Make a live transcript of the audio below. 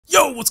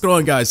Yo, what's going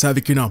on guys,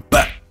 HaVoC here now,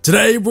 back.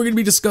 Today we're going to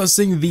be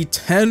discussing the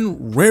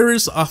 10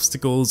 rarest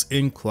obstacles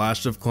in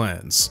Clash of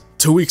Clans.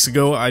 2 weeks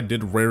ago I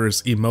did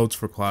rarest emotes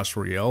for Clash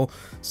Royale,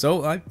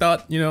 so I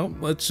thought,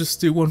 let's just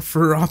do one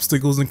for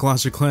obstacles in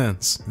Clash of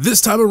Clans.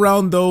 This time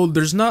around though,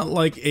 there's not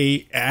like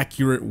a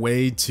accurate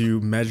way to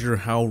measure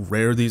how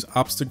rare these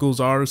obstacles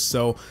are,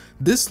 so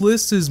this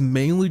list is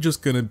mainly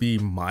just going to be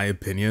my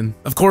opinion.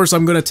 Of course,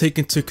 I'm going to take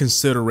into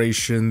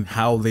consideration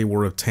how they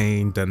were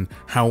obtained and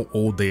how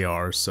old they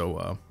are,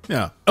 so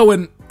yeah. Oh,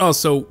 and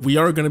also, we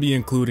are going to be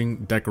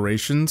including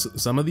decorations.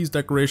 Some of these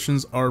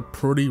decorations are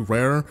pretty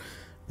rare.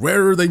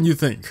 Rarer than you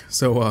think.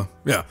 So,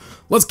 yeah,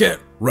 let's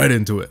get right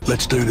into it.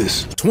 Let's do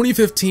this.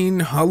 2015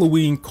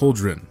 Halloween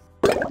Cauldron.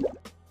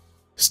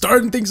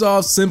 Starting things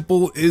off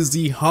simple is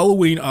the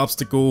Halloween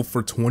obstacle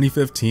for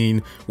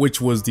 2015,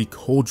 which was the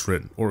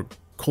Cauldron, or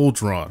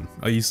Cauldron.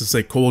 I used to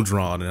say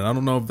Cauldron, and I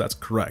don't know if that's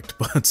correct,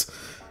 but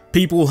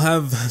people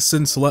have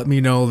since let me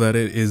know that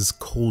it is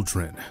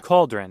Cauldron.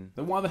 Cauldron.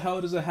 Then why the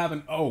hell does it have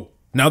an O?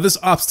 Now this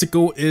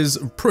obstacle is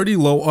pretty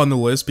low on the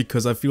list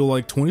because I feel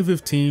like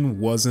 2015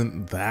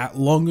 wasn't that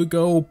long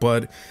ago,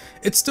 but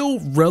it's still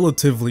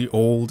relatively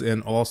old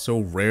and also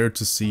rare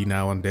to see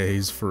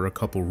nowadays for a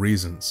couple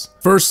reasons.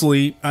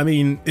 Firstly, I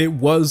mean, it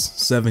was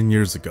 7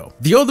 years ago.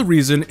 The other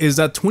reason is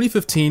that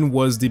 2015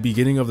 was the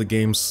beginning of the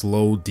game's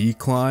slow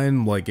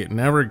decline, like it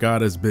never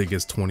got as big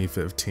as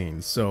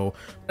 2015. So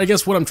I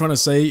guess what I'm trying to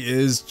say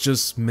is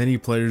just many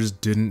players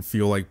didn't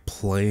feel like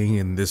playing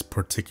in this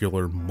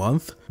particular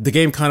month. The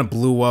game kind of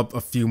blew up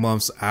a few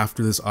months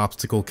after this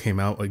obstacle came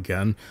out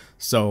again.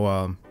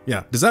 So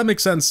yeah, does that make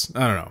sense?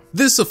 I don't know.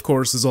 This of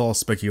course is all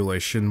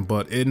speculation,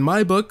 but in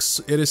my books,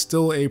 it is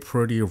still a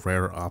pretty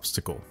rare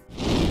obstacle.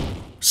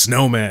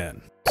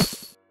 Snowman.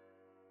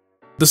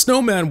 The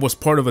Snowman was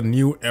part of a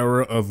new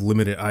era of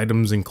limited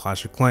items in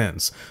Clash of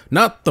Clans.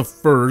 Not the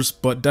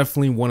first, but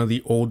definitely one of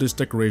the oldest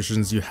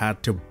decorations you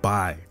had to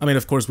buy. I mean,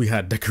 of course we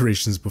had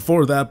decorations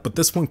before that, but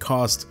this one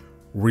cost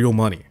real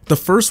money. The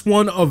first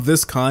one of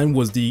this kind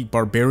was the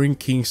Barbarian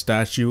King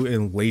statue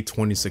in late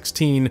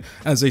 2016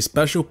 as a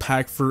special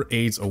pack for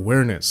AIDS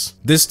awareness.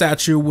 This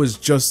statue was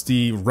just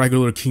the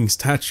regular king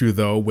statue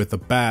though, with a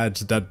badge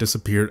that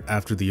disappeared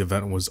after the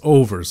event was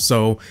over,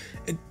 so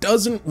it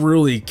doesn't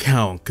really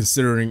count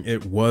considering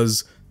it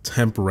was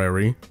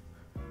temporary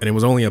and it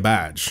was only a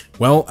badge.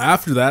 Well,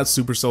 after that,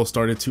 Supercell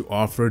started to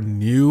offer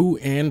new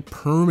and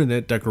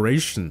permanent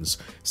decorations.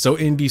 So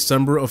in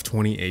December of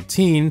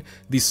 2018,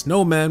 the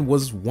Snowman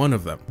was one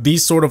of them.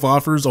 These sort of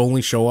offers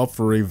only show up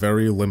for a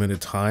very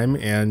limited time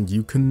and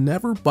you can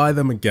never buy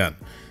them again.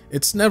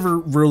 It's never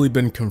really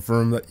been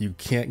confirmed that you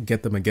can't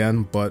get them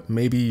again, but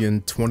maybe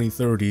in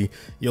 2030,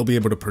 you'll be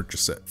able to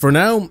purchase it. For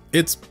now,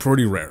 it's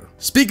pretty rare.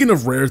 Speaking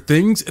of rare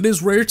things, it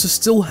is rare to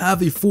still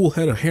have a full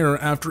head of hair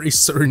after a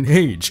certain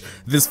age.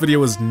 This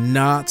video is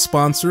not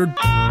sponsored,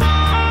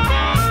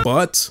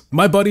 but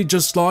my buddy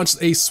just launched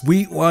a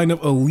sweet line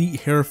of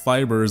elite hair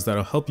fibers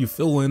that'll help you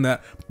fill in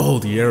that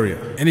baldy area.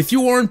 And if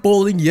you aren't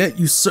balding yet,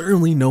 you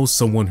certainly know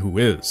someone who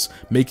is,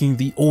 making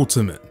the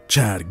ultimate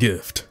Chad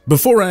gift.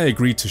 Before I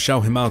agreed to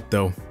shout him out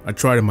though, I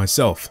tried it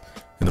myself,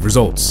 and the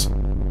results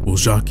will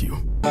shock you.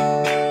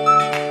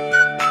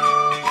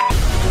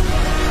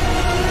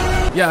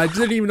 Yeah, I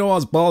didn't even know I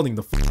was balding.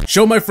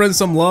 Show my friends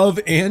some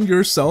love and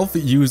yourself.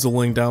 Use the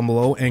link down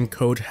below and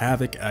code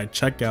HaVoC at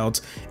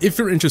checkout if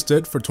you're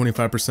interested for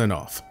 25%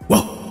 off.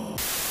 Whoa!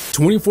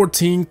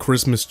 2014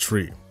 Christmas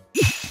tree.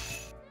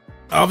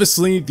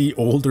 Obviously, the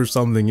older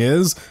something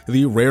is,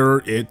 the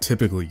rarer it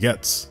typically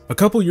gets. A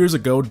couple years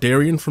ago,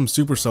 Darian from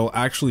Supercell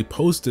actually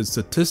posted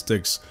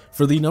statistics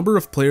for the number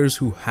of players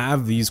who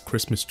have these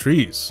Christmas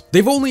trees.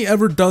 They've only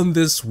ever done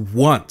this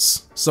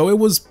once, so it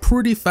was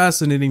pretty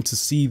fascinating to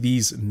see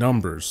these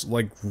numbers,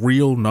 like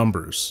real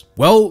numbers.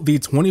 Well, the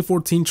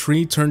 2014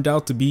 tree turned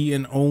out to be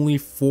in only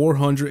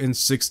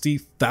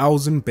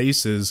 460,000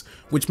 bases,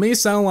 which may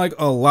sound like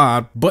a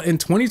lot, but in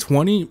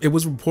 2020, it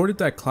was reported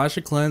that Clash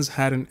of Clans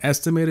had an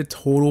estimated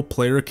total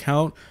player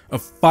count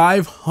of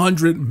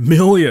 500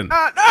 million.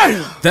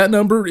 That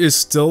number is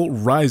still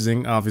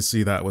rising,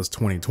 obviously that was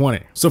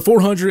 2020. So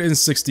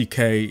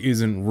 460k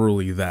isn't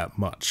really that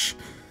much.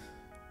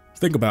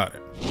 Think about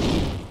it.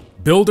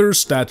 Builder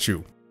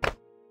statue.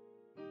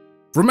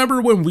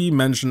 Remember when we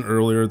mentioned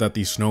earlier that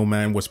the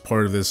Snowman was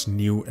part of this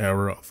new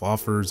era of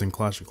offers in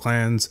Clash of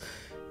Clans?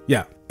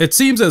 Yeah, it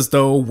seems as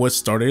though what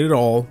started it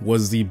all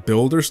was the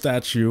Builder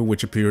statue,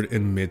 which appeared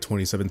in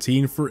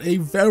mid-2017 for a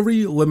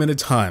very limited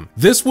time.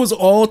 This was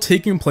all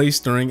taking place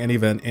during an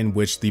event in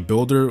which the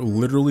Builder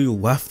literally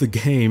left the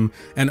game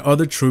and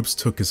other troops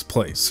took his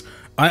place.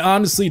 I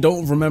honestly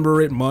don't remember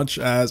it much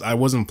as I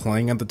wasn't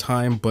playing at the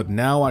time, but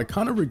now I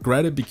kind of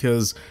regret it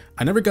because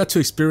I never got to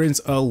experience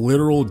a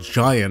literal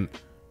giant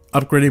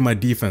upgrading my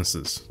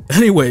defenses.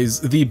 Anyways,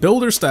 the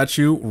Builder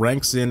statue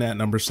ranks in at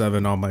number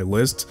 7 on my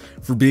list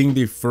for being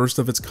the first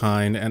of its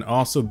kind and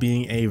also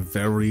being a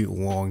very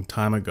long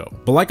time ago.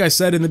 But like I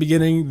said in the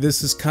beginning,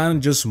 this is kind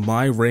of just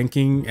my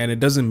ranking and it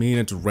doesn't mean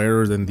it's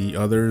rarer than the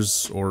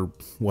others or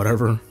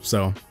whatever,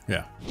 so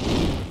yeah.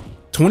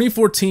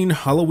 2014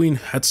 Halloween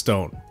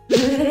headstone.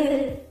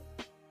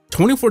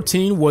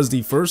 2014 was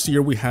the first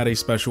year we had a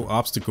special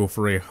obstacle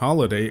for a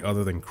holiday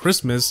other than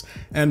Christmas,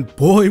 and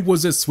boy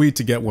was it sweet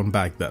to get one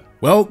back then.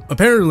 Well,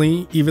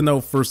 apparently, even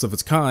though first of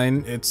its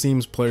kind, it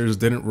seems players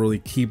didn't really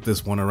keep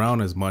this one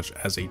around as much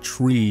as a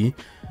tree.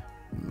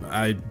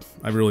 I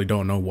really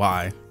don't know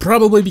why.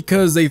 Probably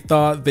because they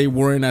thought they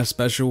weren't as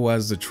special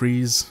as the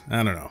trees.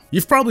 I don't know.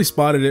 You've probably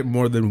spotted it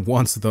more than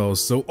once though,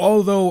 so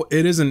although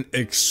it isn't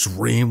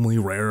extremely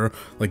rare,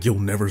 like you'll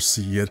never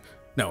see it,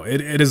 no,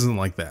 it isn't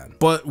like that.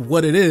 But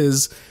what it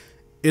is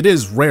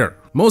rare.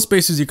 Most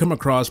bases you come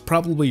across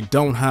probably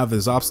don't have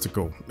this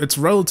obstacle. It's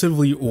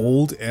relatively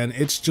old, and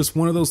it's just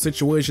one of those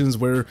situations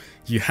where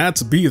you had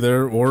to be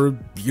there or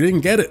you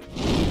didn't get it.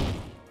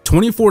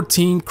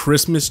 2014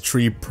 Christmas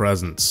tree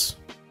presents.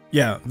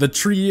 Yeah, the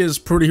tree is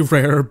pretty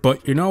rare,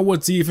 but you know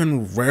what's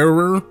even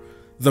rarer?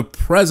 The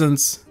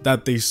presents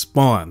that they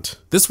spawned.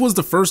 This was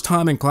the first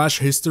time in Clash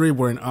history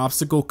where an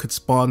obstacle could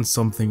spawn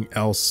something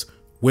else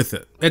with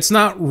it. It's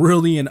not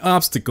really an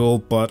obstacle,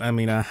 but I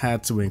mean, I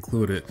had to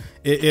include it.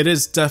 It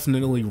is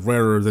definitely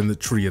rarer than the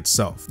tree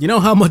itself. You know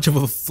how much of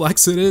a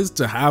flex it is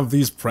to have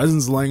these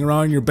presents laying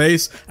around your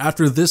base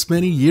after this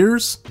many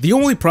years? The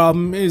only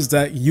problem is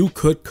that you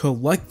could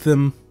collect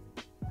them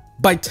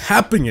by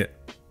tapping it.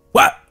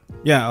 What?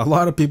 Yeah, a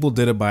lot of people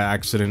did it by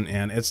accident,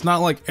 and it's not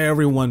like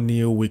everyone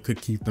knew we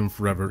could keep them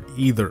forever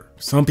either.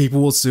 Some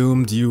people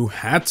assumed you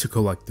had to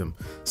collect them.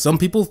 Some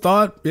people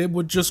thought it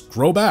would just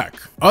grow back.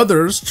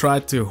 Others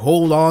tried to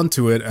hold on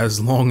to it as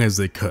long as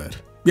they could.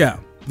 Yeah,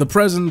 the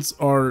presents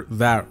are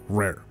that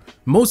rare.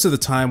 Most of the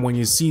time when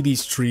you see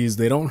these trees,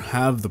 they don't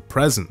have the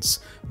presents.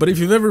 But if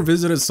you've ever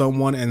visited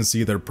someone and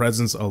see their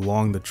presents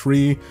along the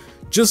tree,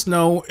 just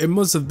know it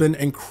must have been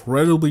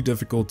incredibly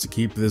difficult to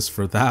keep this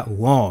for that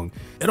long.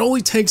 It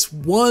only takes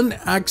one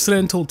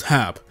accidental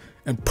tap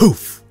and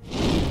poof!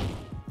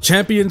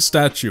 Champion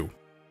statue.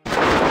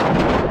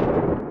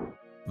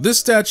 This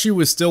statue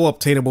is still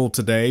obtainable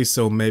today,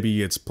 so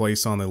maybe its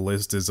place on the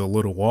list is a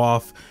little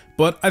off,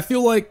 but I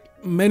feel like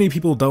many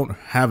people don't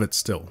have it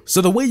still. So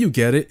the way you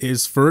get it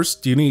is,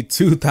 first you need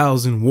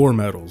 2,000 war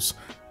medals.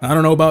 I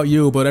don't know about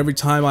you, but every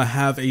time I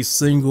have a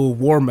single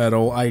war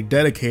medal, I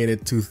dedicate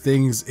it to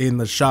things in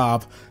the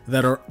shop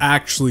that are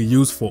actually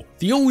useful.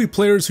 The only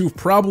players who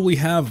probably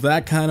have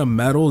that kind of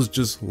medals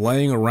just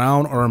laying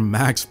around are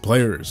max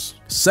players.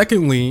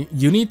 Secondly,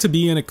 you need to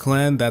be in a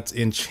clan that's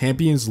in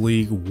Champions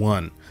League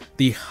 1,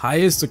 the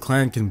highest a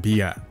clan can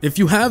be at. If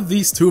you have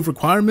these two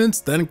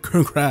requirements, then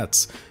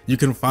congrats, you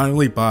can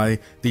finally buy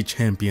the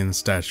champion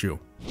statue.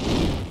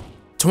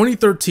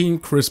 2013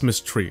 Christmas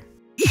tree.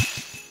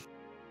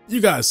 You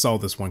guys saw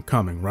this one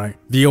coming, right?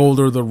 The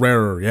older the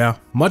rarer, yeah?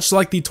 Much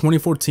like the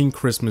 2014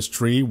 Christmas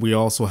tree, we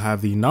also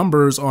have the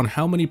numbers on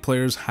how many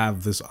players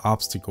have this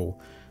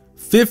obstacle.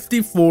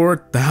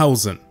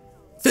 54,000.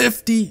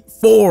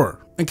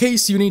 54! In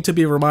case you need to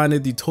be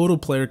reminded, the total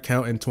player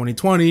count in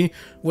 2020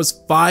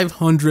 was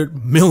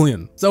 500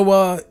 million.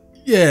 So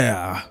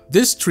yeah,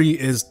 this tree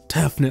is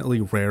definitely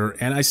rare,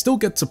 and I still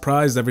get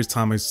surprised every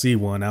time I see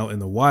one out in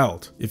the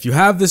wild. If you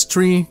have this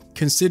tree,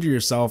 consider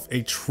yourself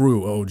a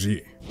true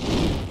OG.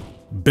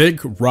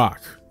 Big rock.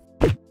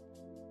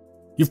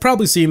 You've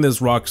probably seen this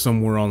rock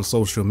somewhere on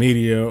social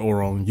media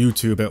or on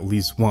YouTube at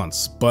least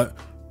once, but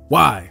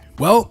why?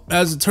 Well,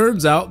 as it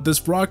turns out,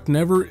 this rock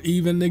never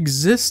even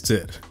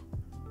existed.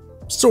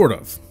 Sort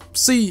of.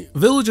 See,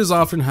 villages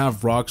often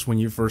have rocks when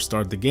you first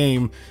start the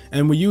game,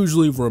 and we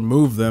usually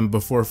remove them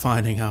before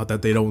finding out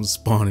that they don't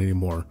spawn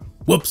anymore.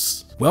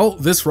 Whoops. Well,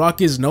 this rock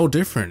is no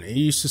different. It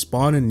used to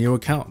spawn in new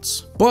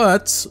accounts,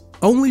 but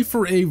only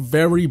for a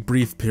very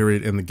brief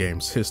period in the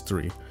game's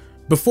history.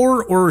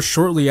 Before or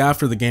shortly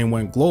after the game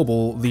went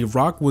global, the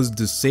rock was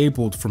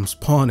disabled from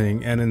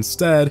spawning, and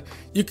instead,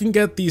 you can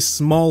get these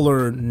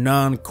smaller,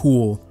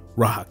 non-cool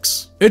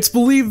rocks. It's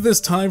believed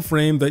this time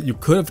frame that you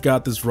could have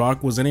got this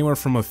rock was anywhere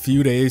from a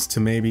few days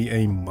to maybe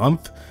a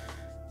month.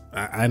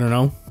 I don't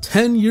know.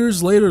 10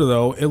 years later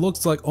though, it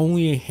looks like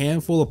only a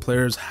handful of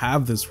players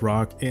have this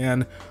rock,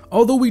 and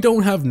although we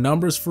don't have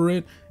numbers for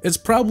it, it's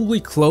probably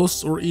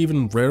close or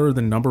even rarer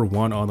than number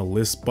 1 on the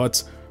list.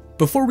 But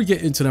before we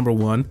get into number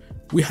 1,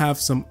 we have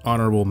some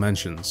honorable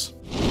mentions.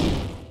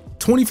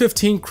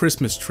 2015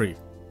 Christmas tree.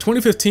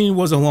 2015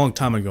 was a long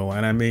time ago,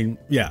 and I mean,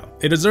 yeah,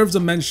 it deserves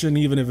a mention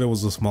even if it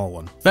was a small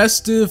one.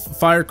 Festive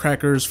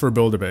firecrackers for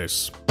builder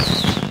base.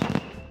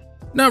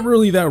 Not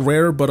really that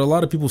rare, but a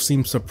lot of people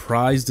seem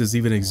surprised this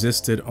even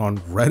existed on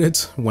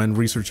Reddit when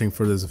researching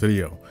for this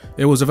video.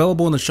 It was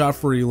available in the shop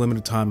for a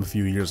limited time a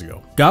few years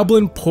ago.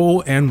 Goblin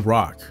pole and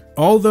rock.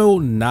 Although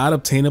not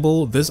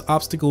obtainable, this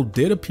obstacle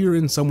did appear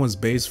in someone's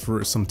base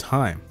for some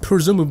time,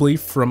 presumably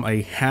from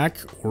a hack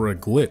or a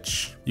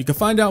glitch. You can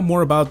find out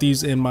more about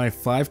these in my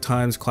 5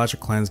 times Clash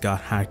of Clans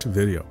got hacked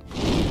video.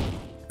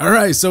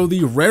 Alright, so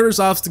the rarest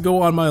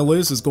obstacle on my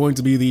list is going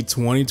to be the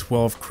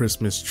 2012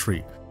 Christmas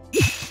tree.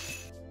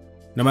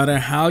 No matter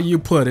how you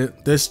put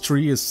it, this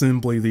tree is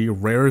simply the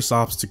rarest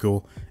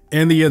obstacle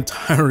in the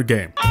entire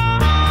game.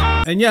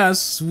 And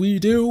yes, we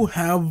do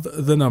have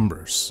the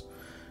numbers.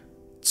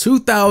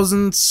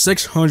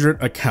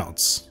 2,600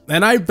 accounts,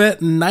 and I bet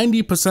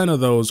 90% of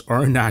those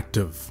are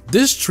inactive.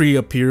 This tree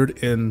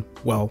appeared in,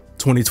 well,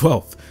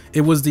 2012.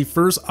 It was the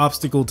first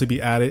obstacle to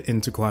be added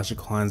into Clash of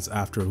Clans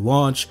after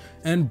launch,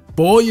 and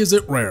boy is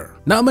it rare.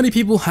 Not many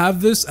people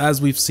have this,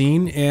 as we've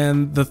seen,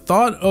 and the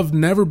thought of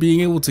never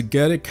being able to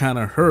get it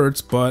kinda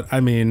hurts, but I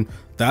mean,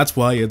 that's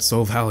why it's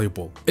so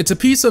valuable. It's a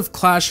piece of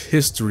Clash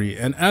history,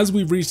 and as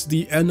we reach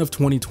the end of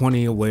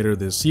 2020 later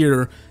this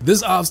year,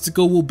 this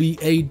obstacle will be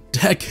a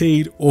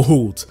decade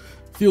old.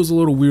 Feels a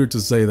little weird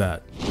to say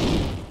that.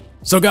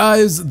 So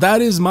guys,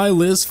 that is my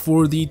list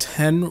for the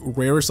 10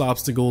 rarest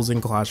obstacles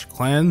in Clash of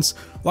Clans.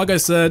 Like I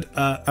said,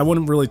 I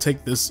wouldn't really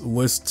take this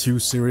list too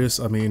serious.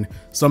 I mean,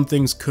 some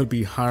things could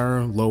be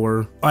higher,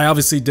 lower. I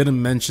obviously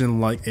didn't mention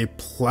like a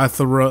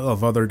plethora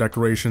of other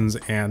decorations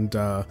and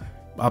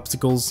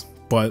obstacles,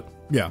 but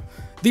yeah,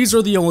 these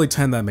are the only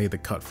 10 that made the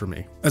cut for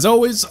me. As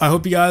always, I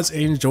hope you guys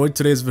enjoyed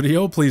today's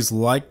video. Please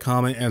like,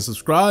 comment, and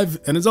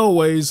subscribe. And as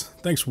always,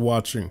 thanks for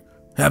watching.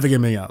 Have a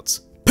good day out.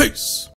 Peace!